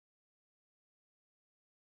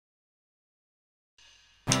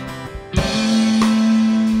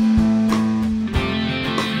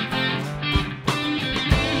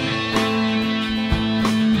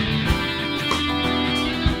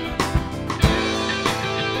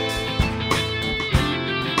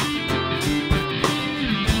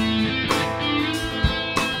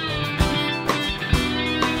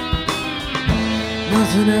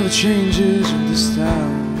Nothing ever changes in this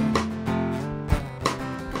town,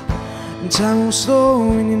 and time won't slow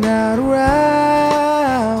when you're not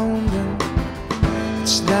around. And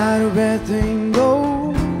it's not a bad thing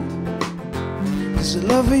though, 'cause I'd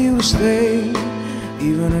love for you to stay,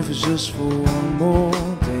 even if it's just for one more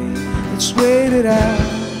day. Let's wait it out.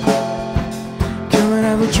 Come and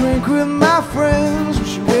have a drink with my friends, we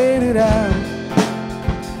should wait it out.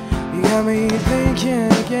 You got me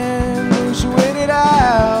thinking again, we should wait it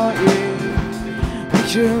out, yeah. We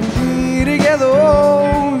can be together,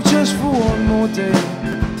 oh, just for one more day.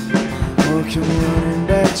 Or come running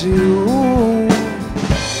back to you.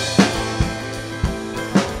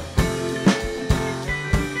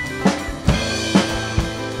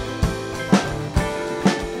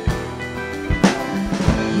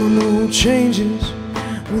 No mood changes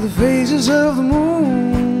with the phases of the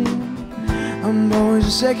moon. I'm always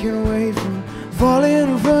a second away from falling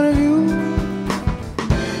in front of you.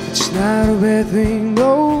 It's not a bad thing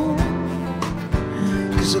though,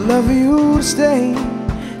 'cause I'd love for you to stay,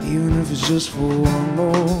 even if it's just for one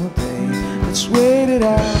more day. Let's wait it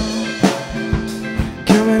out.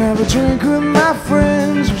 Come and have a drink with my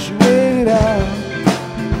friends, we should wait it out.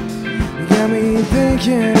 You got me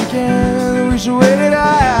thinking again, we should wait it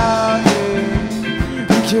out, yeah.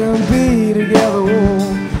 We can be together, oh,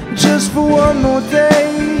 just for one more day.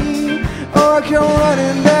 Or I come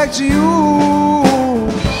running back to you.